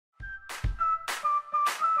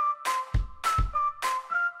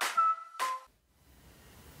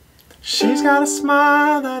She's got a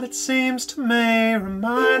smile that it seems to me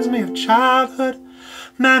reminds me of childhood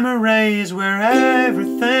memories where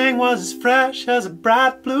everything was as fresh as a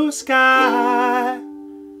bright blue sky.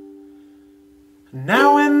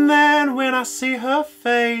 Now and then when I see her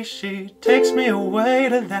face, she takes me away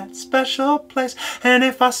to that special place. And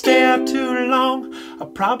if I stay out too long, I'll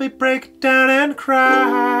probably break down and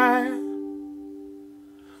cry.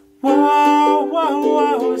 Whoa, whoa,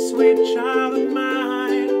 whoa, sweet child of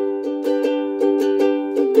mine.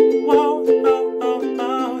 Whoa, oh, oh,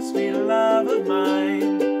 oh, sweet love of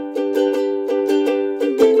mine.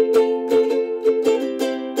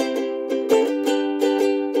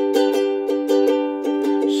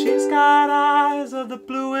 She's got eyes of the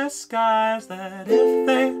bluest skies that if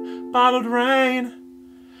they bottled rain,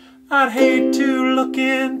 I'd hate to look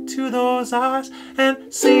into those eyes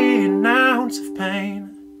and see an ounce of pain.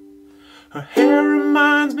 Her hair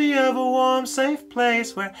reminds me of a warm, safe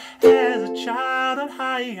place where as a child I'd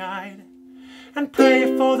hide and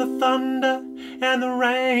pray for the thunder and the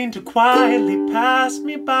rain to quietly pass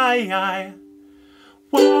me by.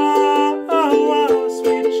 Whoa, oh, oh,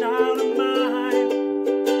 sweet child of mine.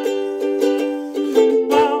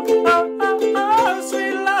 Whoa, oh, oh, oh,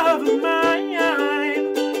 sweet love of mine.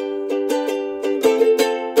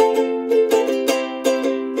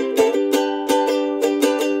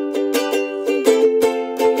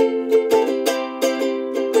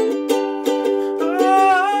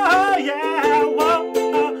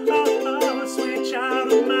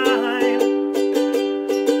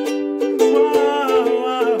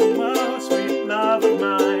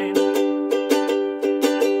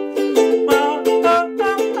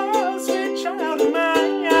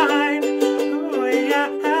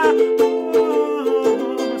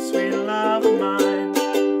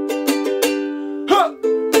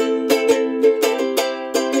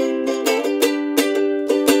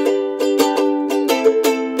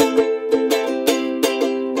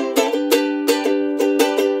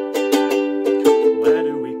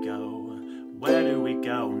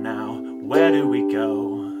 Where do we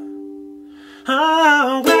go?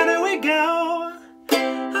 Oh, where do we go?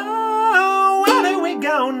 Oh, where do we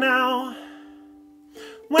go now?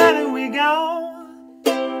 Where do we go?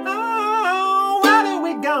 Oh, where do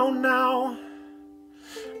we go now?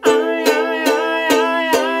 Where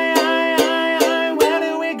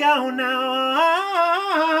do we go now?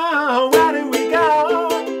 Oh, where do we go?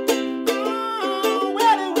 Oh,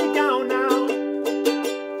 where do we go now?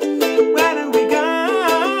 Where do we go?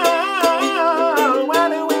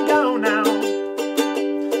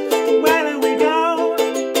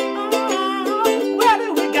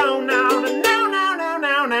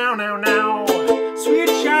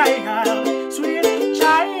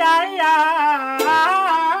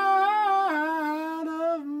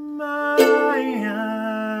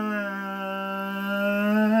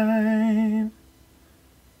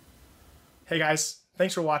 Hey guys,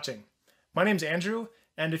 thanks for watching. My name's Andrew,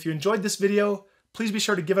 and if you enjoyed this video, please be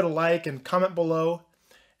sure to give it a like and comment below.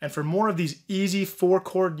 And for more of these easy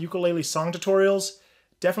 4-chord ukulele song tutorials,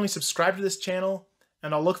 definitely subscribe to this channel,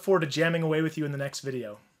 and I'll look forward to jamming away with you in the next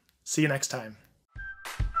video. See you next time.